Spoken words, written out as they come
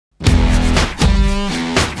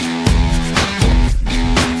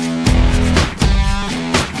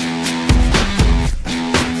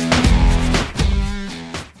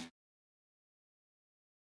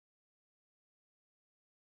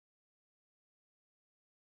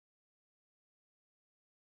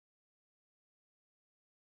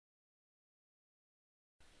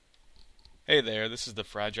Hey there, this is the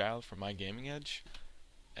Fragile from My Gaming Edge,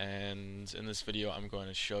 and in this video I'm going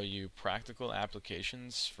to show you practical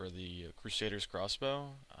applications for the Crusaders Crossbow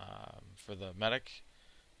for the medic.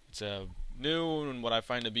 It's a new and what I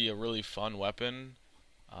find to be a really fun weapon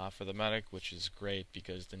for the medic, which is great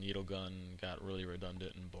because the needle gun got really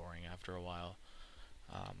redundant and boring after a while.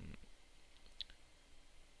 Um,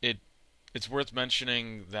 it it's worth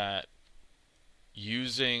mentioning that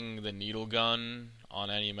using the needle gun on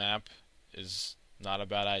any map is not a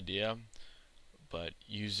bad idea, but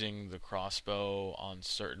using the crossbow on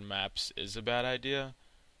certain maps is a bad idea.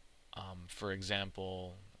 For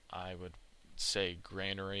example, I would say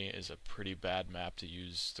Granary is a pretty bad map to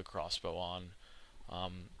use the crossbow on.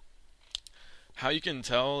 Um, how you can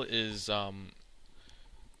tell is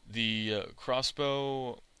the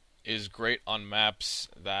crossbow is great on maps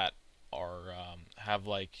that are have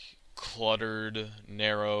like cluttered,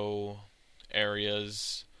 narrow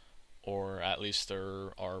areas, or at least there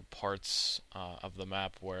are parts of the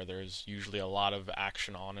map where there's usually a lot of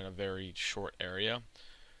action on in a very short area.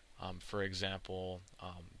 For example,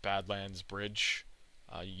 Badlands Bridge,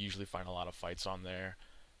 you usually find a lot of fights on there.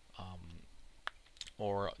 Um,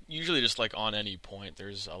 or usually just like on any point,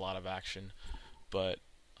 there's a lot of action. But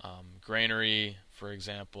Granary, for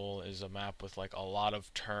example, is a map with like a lot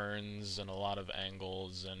of turns and a lot of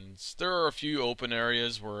angles, and there are a few open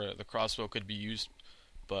areas where the crossbow could be used,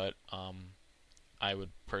 but I would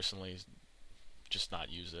personally just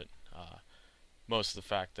not use it. Most of the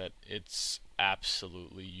fact that it's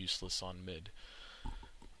absolutely useless on mid.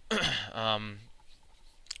 um,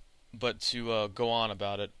 but to go on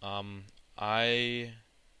about it, I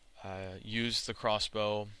used the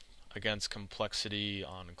crossbow against complexity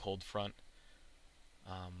on Cold Front,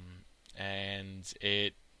 and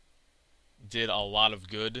it did a lot of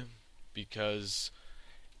good because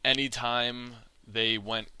anytime they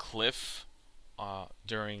went cliff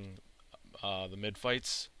during the mid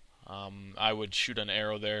fights, I would shoot an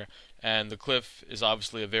arrow there, and the cliff is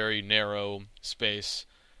obviously a very narrow space,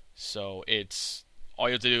 so it's all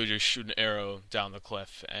you have to do is just shoot an arrow down the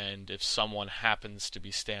cliff, and if someone happens to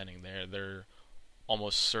be standing there, they're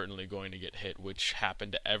almost certainly going to get hit, which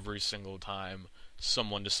happened every single time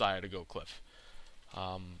someone decided to go cliff.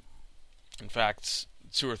 Um, in fact,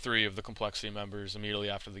 two or three of the complexity members immediately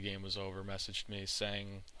after the game was over messaged me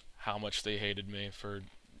saying how much they hated me for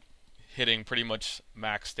hitting pretty much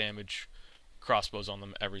max damage crossbows on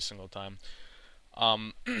them every single time.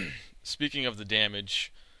 Um, Speaking of the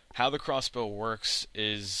damage, how the crossbow works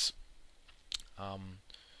is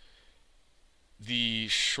the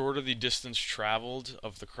shorter the distance traveled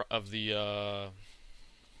of the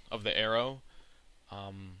arrow,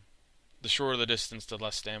 um, the shorter the distance, the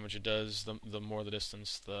less damage it does. The more the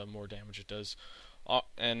distance, the more damage it does.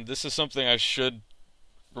 And this is something I should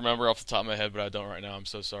remember off the top of my head, but I don't right now. I'm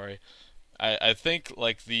so sorry. I think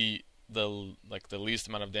like the least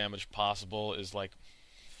amount of damage possible is like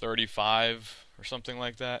 35 or something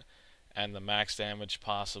like that, and the max damage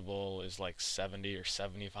possible is like 70 or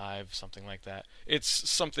 75, something like that. It's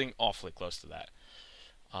something awfully close to that.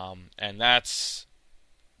 And that's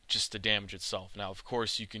just the damage itself. Now, of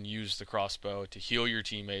course, you can use the crossbow to heal your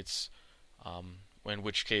teammates, in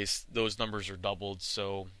which case those numbers are doubled.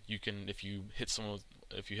 So you can, if you hit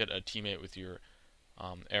a teammate with your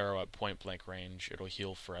arrow at point blank range, it'll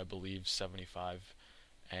heal for I believe 75,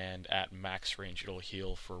 and at max range it'll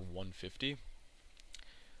heal for 150.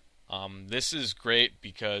 This is great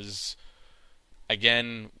because,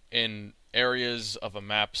 again, in areas of a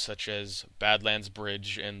map such as Badlands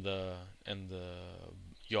Bridge in the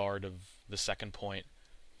yard of the second point,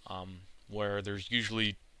 where there's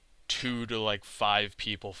usually 2 to 5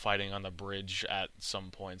 people fighting on the bridge at some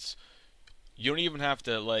points, you don't even have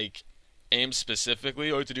to like aim specifically.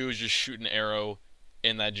 All you have to do is just shoot an arrow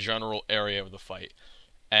in that general area of the fight,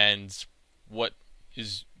 and what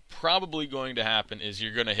is probably going to happen is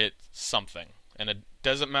you're going to hit something. And it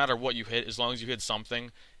doesn't matter what you hit, as long as you hit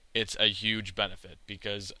something, it's a huge benefit.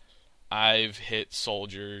 Because I've hit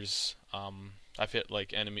soldiers, I've hit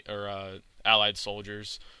like enemy or allied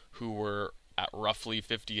soldiers who were at roughly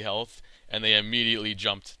 50 health, and they immediately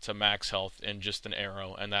jumped to max health in just an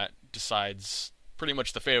arrow, and that decides pretty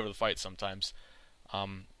much the fate of the fight sometimes.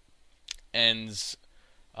 Um, and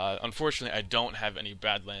Unfortunately, I don't have any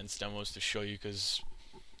Badlands demos to show you because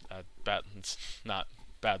it's not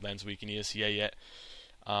Badlands Week in ESEA yet.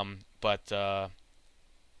 But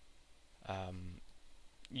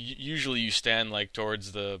usually you stand like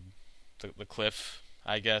towards the cliff,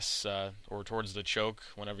 I guess, or towards the choke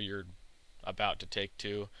whenever you're about to take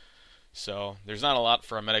two. So there's not a lot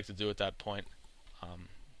for a medic to do at that point.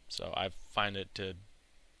 So I find it to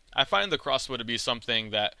I find the crossbow to be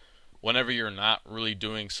something that whenever you're not really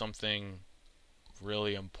doing something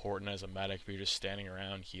really important as a medic, if you're just standing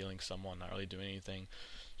around healing someone, not really doing anything,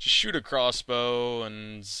 just shoot a crossbow,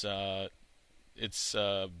 and it's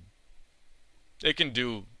it can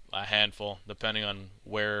do a handful depending on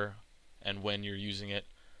where and when you're using it.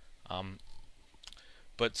 Um,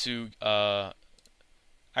 but to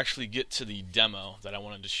actually get to the demo that I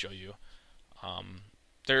wanted to show you,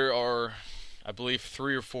 there are, I believe,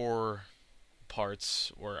 3 or 4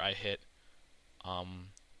 parts where I hit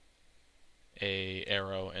a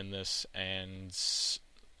arrow in this, and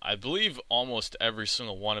I believe almost every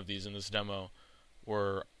single one of these in this demo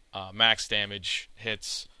were max damage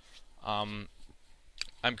hits. I'm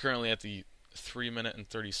currently at the 3 minute and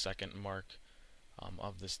 30-second mark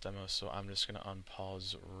of this demo, so I'm just going to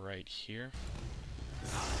unpause right here.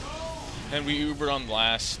 And we Ubered on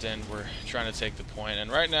last, and we're trying to take the point.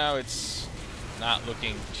 And right now it's not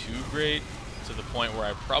looking too great, to the point where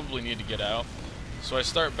I probably need to get out. So I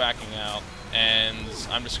start backing out, and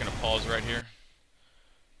I'm just going to pause right here.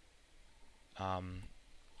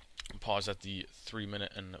 Pause at the 3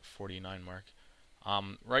 minute and 49 mark.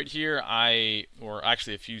 Right here, or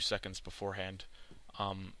actually a few seconds beforehand,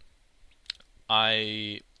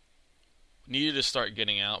 I needed to start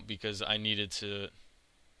getting out because I needed to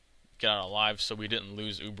get out alive so we didn't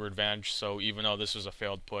lose Uber advantage. So even though this was a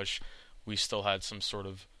failed push, we still had some sort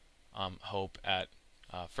of hope at,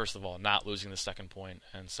 first of all, not losing the second point,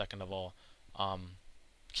 and second of all,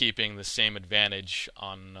 keeping the same advantage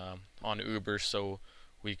on Uber, so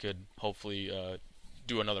we could hopefully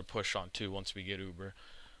do another push on 2 once we get Uber.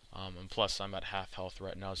 And plus, I'm at half health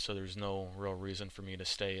right now, so there's no real reason for me to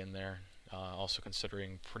stay in there. Also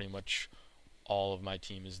considering pretty much all of my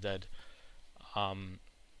team is dead.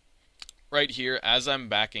 Right here, as I'm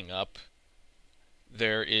backing up,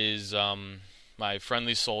 there is my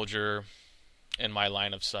friendly soldier in my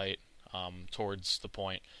line of sight towards the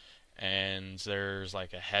point, and there's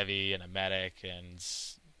like a heavy and a medic and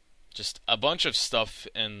just a bunch of stuff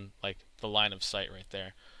in like the line of sight right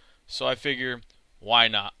there. So I figure, why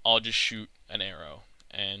not? I'll just shoot an arrow,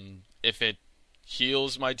 and if it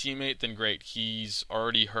heals my teammate, then great. He's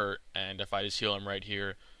already hurt, and if I just heal him right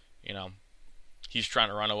here, you know, he's trying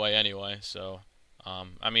to run away anyway. So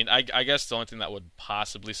I mean, I guess the only thing that would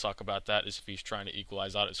possibly suck about that is if he's trying to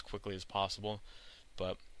equalize out as quickly as possible,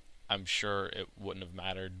 but I'm sure it wouldn't have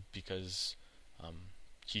mattered because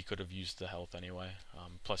he could have used the health anyway.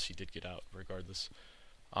 Plus he did get out regardless.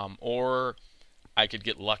 Or I could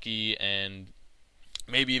get lucky and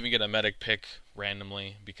maybe even get a medic pick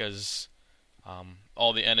randomly, because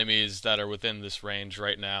all the enemies that are within this range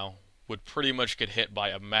right now would pretty much get hit by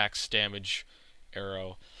a max damage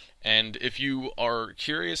arrow. And if you are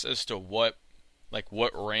curious as to what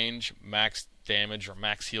range max damage or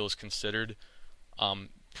max heal is considered,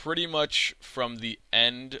 pretty much from the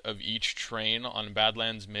end of each train on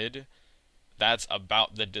Badlands Mid, that's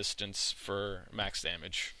about the distance for max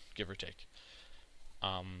damage, give or take.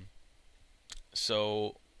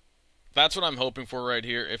 So that's what I'm hoping for right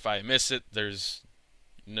here. If I miss it, it's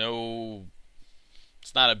not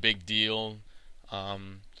a big deal.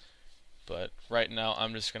 But right now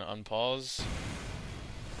I'm just going to unpause,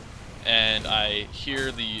 and I hear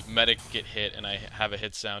the medic get hit, and I have a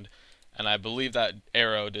hit sound, and I believe that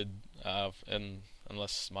arrow did,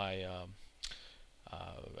 unless my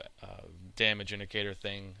damage indicator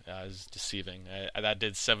thing is deceiving, that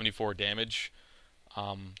did 74 damage.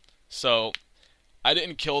 So I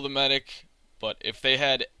didn't kill the medic, but if they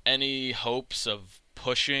had any hopes of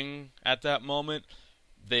pushing at that moment,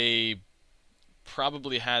 they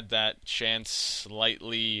probably had that chance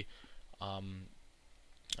slightly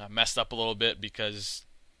messed up a little bit, because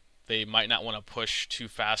they might not want to push too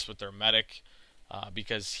fast with their medic,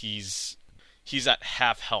 because he's at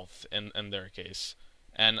half health in their case,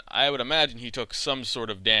 and I would imagine he took some sort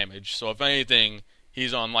of damage. So if anything,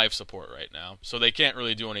 he's on life support right now, so they can't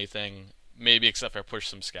really do anything, maybe except for push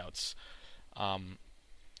some scouts.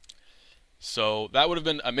 So that would have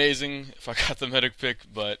been amazing if I got the medic pick,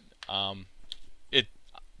 but it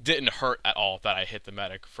didn't hurt at all that I hit the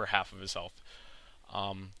medic for half of his health.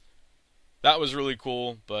 That was really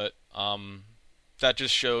cool, but that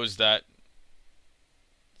just shows that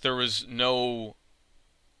there was no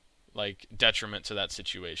detriment to that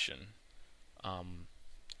situation.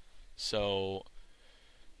 So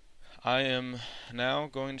I am now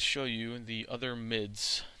going to show you the other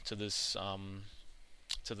mids to this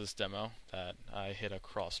demo that I hit a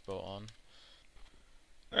crossbow on.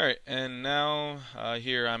 Alright, and now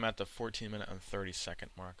here I'm at the 14-minute and 30-second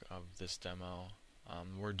mark of this demo.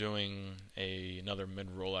 We're doing another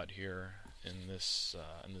mid rollout here in this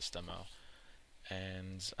demo.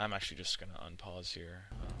 And I'm actually just gonna unpause here.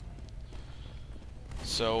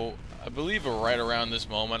 So I believe right around this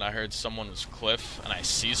moment I heard someone was cliff, and I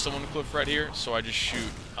see someone cliff right here. So I just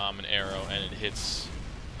shoot an arrow, and it hits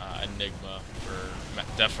Enigma for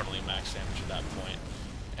definitely max damage at that point.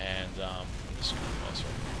 And I'm just gonna pause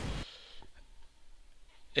right here.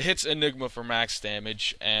 It hits Enigma for max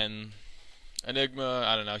damage, and Enigma,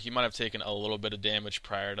 I don't know, he might have taken a little bit of damage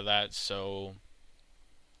prior to that, so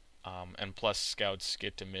and plus scouts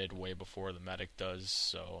get to mid way before the medic does,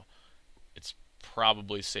 so it's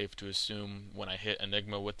probably safe to assume when I hit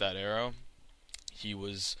Enigma with that arrow, he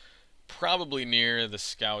was probably near the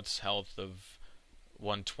scout's health of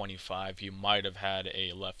 125. He might have had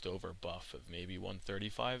a leftover buff of maybe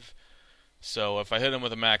 135. So if I hit him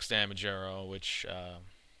with a max damage arrow, which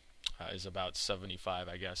is about 75,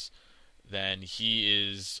 I guess, then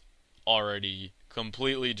he is already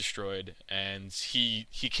completely destroyed, and he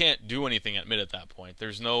can't do anything at mid at that point.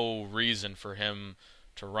 There's no reason for him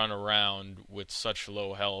to run around with such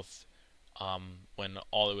low health when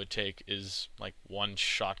all it would take is like one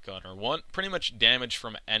shotgun or one pretty much damage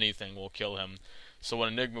from anything will kill him. So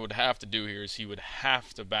what Enigma would have to do here is he would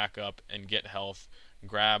have to back up and get health,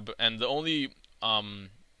 grab, and the only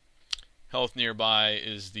health nearby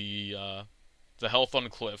is the health on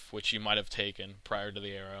cliff, which he might have taken prior to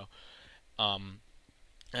the arrow,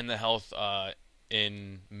 and the health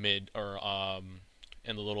in mid or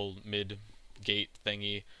in the little mid gate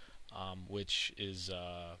thingy, which is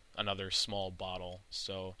another small bottle.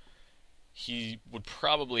 So he would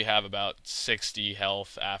probably have about 60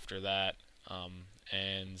 health after that,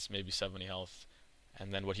 and maybe 70 health.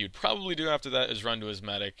 And then what he would probably do after that is run to his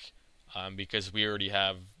medic, because we already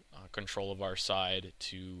have control of our side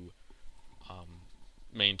to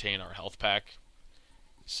maintain our health pack.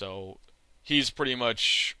 So he's pretty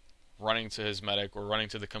much running to his medic or running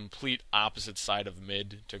to the complete opposite side of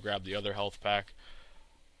mid to grab the other health pack.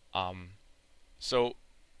 So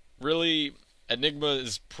really, Enigma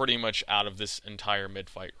is pretty much out of this entire mid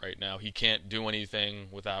fight right now. He can't do anything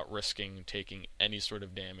without risking taking any sort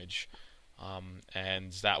of damage,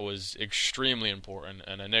 and that was extremely important.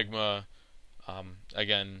 And Enigma,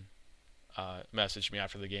 again, messaged me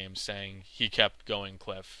after the game saying he kept going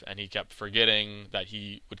cliff, and he kept forgetting that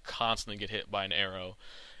he would constantly get hit by an arrow.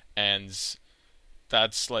 And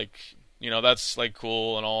that's like, that's like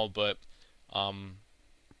cool and all, but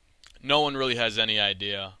no one really has any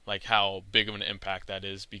idea like how big of an impact that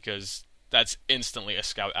is, because that's instantly a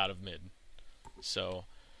scout out of mid. So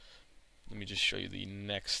let me just show you the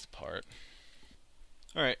next part.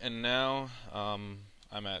 Alright, and now I'm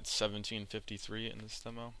at 1753 in this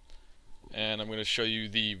demo, and I'm going to show you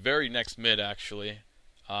the very next mid actually.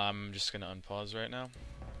 I'm just going to unpause right now.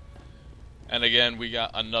 And again, we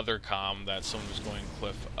got another comm that someone was going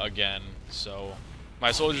cliff again. So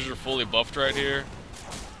my soldiers are fully buffed right here,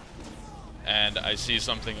 and I see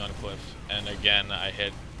something on cliff, and again I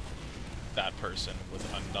hit that person with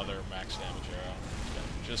another max damage arrow. Okay,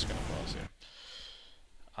 I'm just gonna pause here.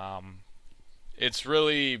 It's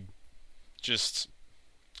really just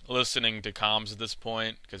listening to comms at this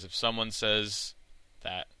point, because if someone says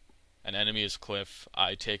that an enemy is cliff,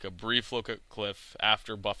 I take a brief look at cliff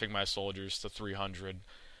after buffing my soldiers to 300,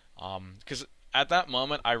 because at that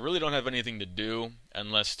moment I really don't have anything to do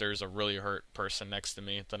unless there's a really hurt person next to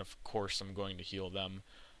me. Then of course I'm going to heal them,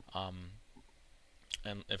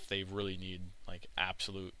 and if they really need like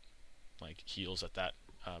absolute like heals at that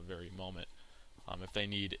very moment.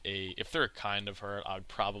 If they're kind of hurt, I'd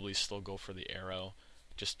probably still go for the arrow,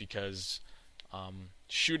 just because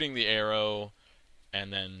shooting the arrow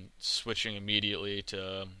and then switching immediately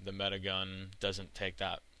to the metagun doesn't take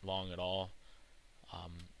that long at all.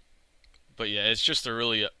 But yeah, it's just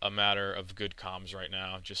really a matter of good comms right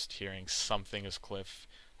now. Just hearing something is cliff,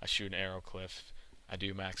 I shoot an arrow cliff, I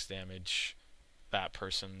do max damage, that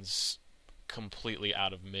person's completely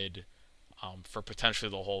out of mid for potentially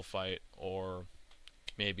the whole fight, or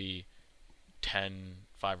maybe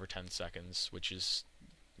 5 or 10 seconds, which is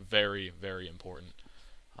very, very important.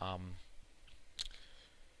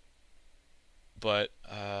 But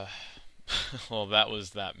well, that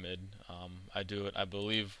was that mid. I do it, I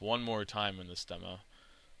believe, one more time in this demo,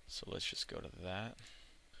 so let's just go to that.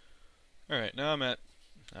 Alright, now I'm at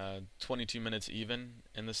 22 minutes even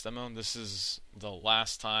in this demo. This is the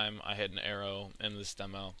last time I hit an arrow in this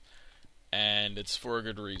demo, and it's for a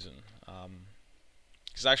good reason.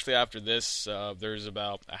 Because actually after this, there's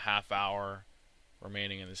about a half hour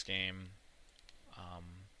remaining in this game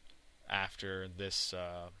after this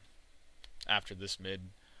mid,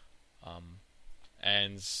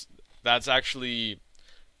 and that's actually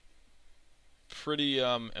pretty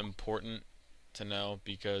important to know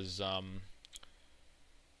because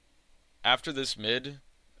after this mid,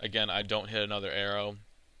 again, I don't hit another arrow,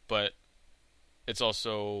 but it's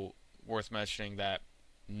also worth mentioning that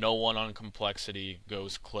no one on complexity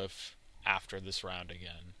goes cliff after this round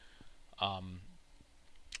again. Um,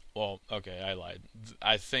 well, okay, I lied.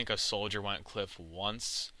 I think a soldier went cliff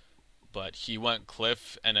once, but he went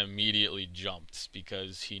cliff and immediately jumped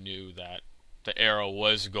because he knew that the arrow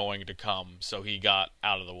was going to come, so he got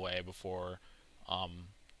out of the way before um,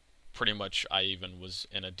 pretty much I even was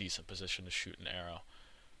in a decent position to shoot an arrow.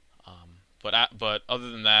 But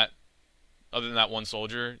other than that one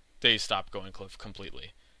soldier, they stopped going cliff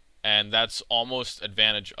completely, and that's almost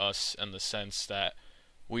advantage us in the sense that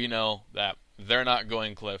we know that they're not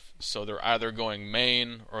going cliff, so they're either going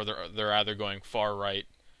main or they're either going far right,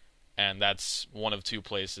 and that's one of two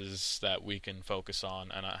places that we can focus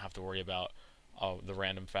on and not have to worry about the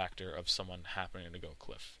random factor of someone happening to go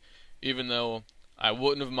cliff. Even though I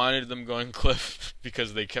wouldn't have minded them going cliff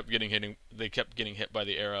because they kept getting hit by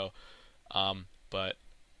the arrow, but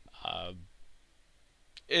uh,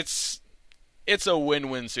 it's it's a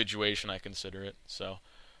win-win situation. I consider it. So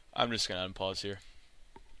I'm just gonna unpause here.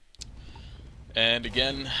 And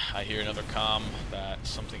again, I hear another comm that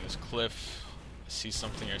something is cliff. I see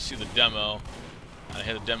something. I see the demo. I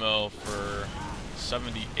hit a demo for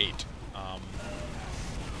 78.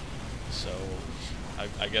 So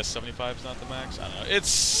I guess 75 is not the max. I don't know. It's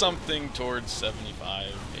something towards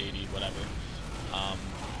 75, 80, whatever.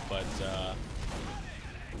 But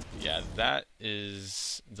yeah, that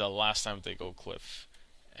is the last time they go cliff.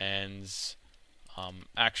 And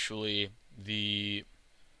actually,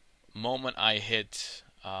 moment I hit,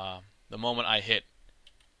 the moment I hit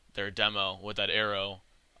their demo with that arrow,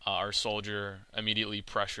 our soldier immediately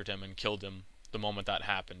pressured him and killed him the moment that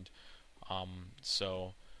happened.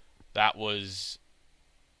 So that was,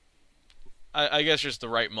 I guess, just the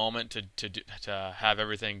right moment to have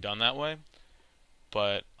everything done that way.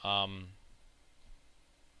 But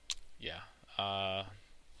yeah,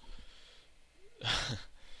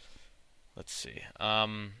 let's see.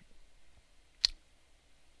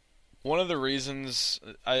 One of the reasons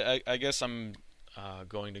I guess I'm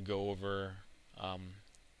going to go over um,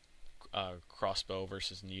 crossbow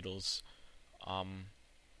versus needles. Um,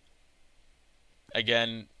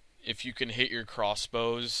 Again, if you can hit your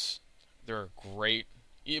crossbows, they're great.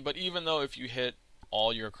 But even though if you hit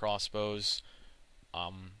all your crossbows,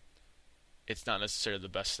 um, it's not necessarily the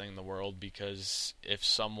best thing in the world because if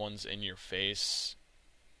someone's in your face,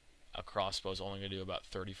 a crossbow is only going to do about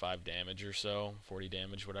 35 damage or so, 40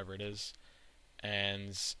 damage, whatever it is.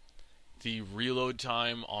 And the reload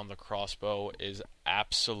time on the crossbow is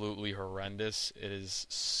absolutely horrendous. It is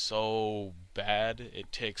so bad.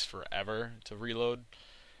 It takes forever to reload.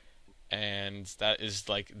 And that is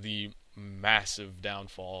like the massive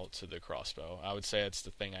downfall to the crossbow. I would say it's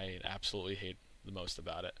the thing I absolutely hate the most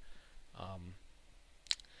about it. Um,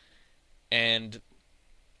 and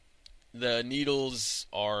the needles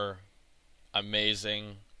are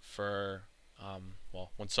amazing for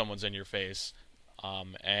well, when someone's in your face.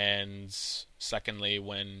 And secondly,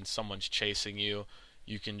 when someone's chasing you,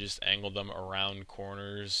 you can just angle them around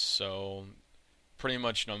corners. So pretty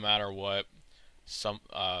much no matter what,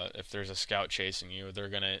 if there's a scout chasing you, they're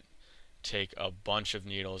gonna take a bunch of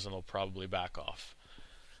needles and they'll probably back off.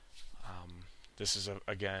 This is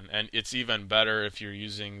again, and it's even better if you're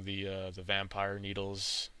using the vampire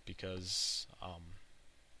needles because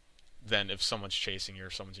then if someone's chasing you or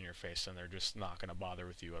someone's in your face, then they're just not gonna bother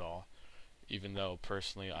with you at all. Even though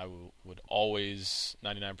personally I would always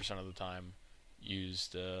 99% of the time use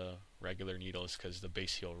the regular needles because the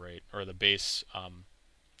base heal rate or the base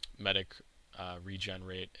medic regen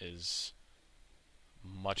rate is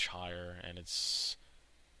much higher, and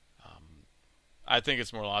I think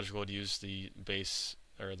it's more logical to use the base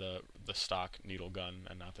or the stock needle gun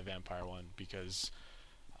and not the vampire one because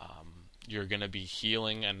you're gonna be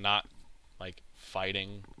healing and not like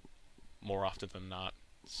fighting more often than not.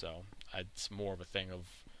 So it's more of a thing of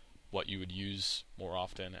what you would use more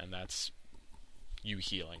often, and that's you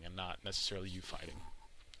healing and not necessarily you fighting.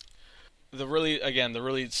 The really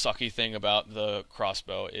sucky thing about the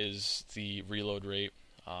crossbow is the reload rate,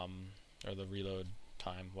 or the reload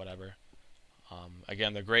time, whatever.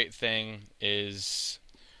 Again, the great thing is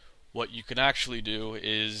what you can actually do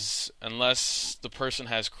is, unless the person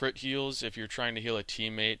has crit heals, if you're trying to heal a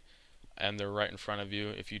teammate and they're right in front of you,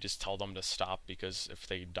 if you just tell them to stop because if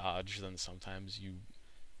they dodge, then sometimes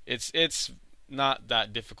it's not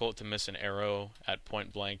that difficult to miss an arrow at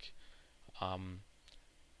point blank,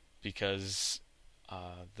 because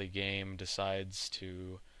the game decides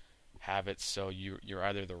to have it so you're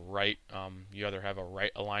either the right you either have a right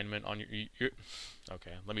alignment on your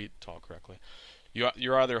okay, let me talk correctly.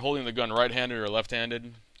 You're either holding the gun right-handed or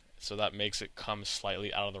left-handed, so that makes it come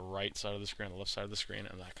slightly out of the right side of the screen, the left side of the screen,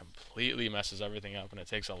 and that completely messes everything up, and it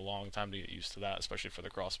takes a long time to get used to that, especially for the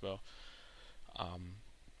crossbow.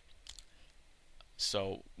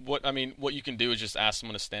 So what you can do is just ask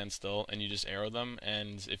someone to stand still, and you just arrow them,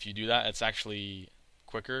 and if you do that, it's actually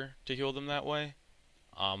quicker to heal them that way.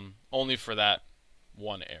 Only for that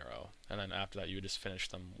one arrow, and then after that you would just finish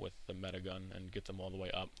them with the meta gun and get them all the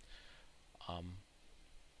way up.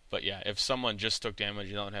 But yeah, if someone just took damage and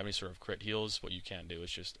you don't have any sort of crit heals, what you can do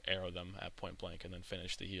is just arrow them at point blank and then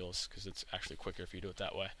finish the heals, because it's actually quicker if you do it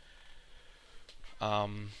that way.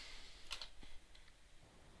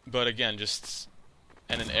 But again, just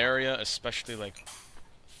in an area, especially like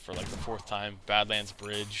for like the fourth time, Badlands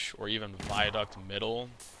Bridge or even Viaduct Middle,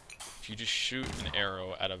 if you just shoot an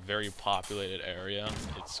arrow at a very populated area,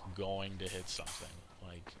 it's going to hit something.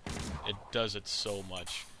 Like, it does it so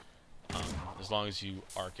much. As long as you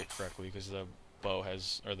arc it correctly, because the bow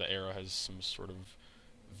has, or the arrow has some sort of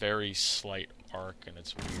very slight arc, and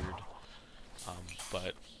it's weird.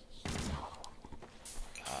 But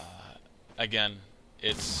again,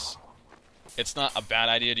 it's not a bad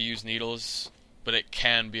idea to use needles, but it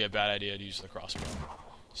can be a bad idea to use the crossbow.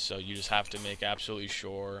 So you just have to make absolutely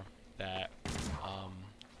sure that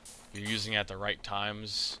you're using it at the right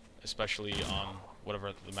times, especially on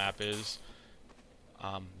whatever the map is.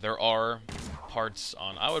 There are parts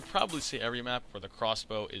on, I would probably say every map, where the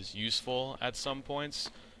crossbow is useful at some points,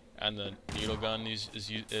 and the needle gun is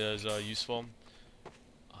useful.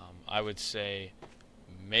 I would say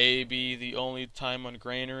maybe the only time on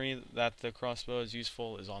Granary that the crossbow is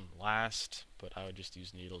useful is on last, but I would just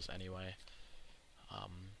use needles anyway.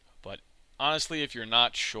 But honestly, if you're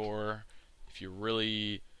not sure, if you're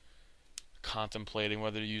really contemplating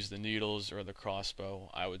whether to use the needles or the crossbow,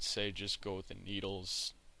 I would say just go with the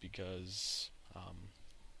needles, because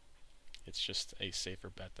it's just a safer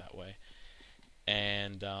bet that way.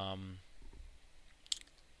 And the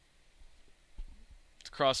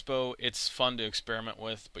crossbow, it's fun to experiment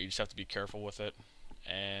with, but you just have to be careful with it.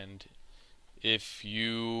 And if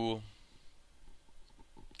you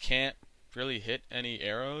can't really hit any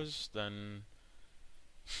arrows, then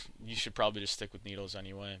you should probably just stick with needles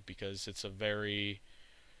anyway, because it's a spammy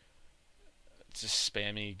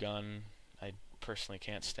gun. I personally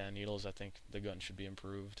can't stand needles. I think the gun should be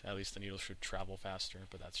improved. At least the needles should travel faster,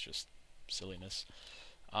 but that's just silliness.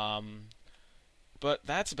 But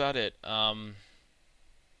that's about it.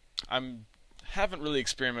 Haven't really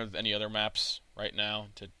experimented with any other maps right now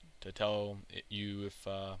to tell you if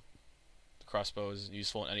the crossbow is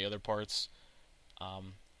useful in any other parts.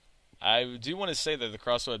 I do want to say that the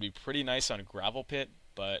crossbow would be pretty nice on Gravel Pit,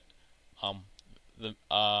 but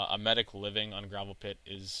a medic living on Gravel Pit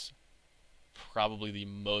is probably the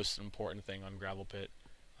most important thing on Gravel Pit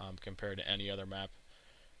compared to any other map.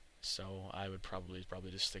 So I would probably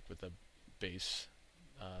just stick with the base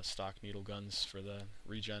stock needle guns for the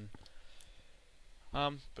regen.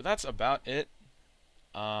 But that's about it.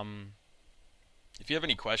 If you have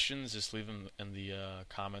any questions, just leave them in the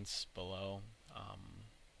comments below.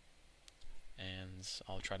 And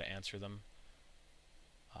I'll try to answer them.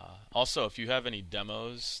 Also, if you have any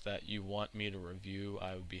demos that you want me to review,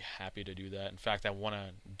 I would be happy to do that. In fact, I want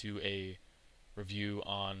to do a review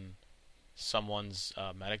on someone's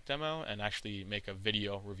medic demo and actually make a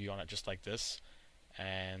video review on it just like this.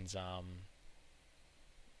 And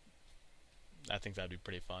I think that'd be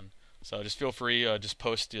pretty fun. So just feel free, just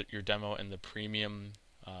post your demo in the premium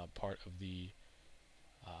part of the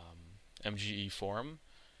MGE forum,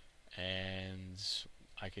 and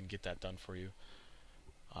I can get that done for you.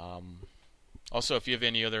 Also, if you have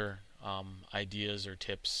any other ideas or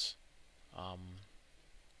tips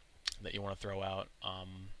that you want to throw out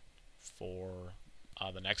for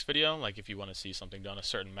the next video, like if you want to see something done, a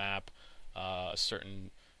certain map,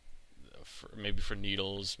 maybe for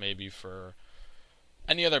needles, maybe for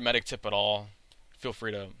any other medic tip at all, feel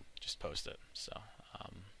free to just post it. So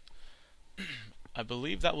I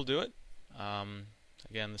believe that will do it.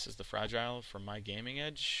 Again, this is the Fragile from My Gaming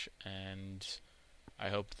Edge, and I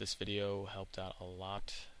hope this video helped out a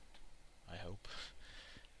lot. I hope.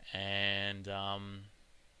 And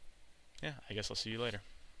yeah, I guess I'll see you later.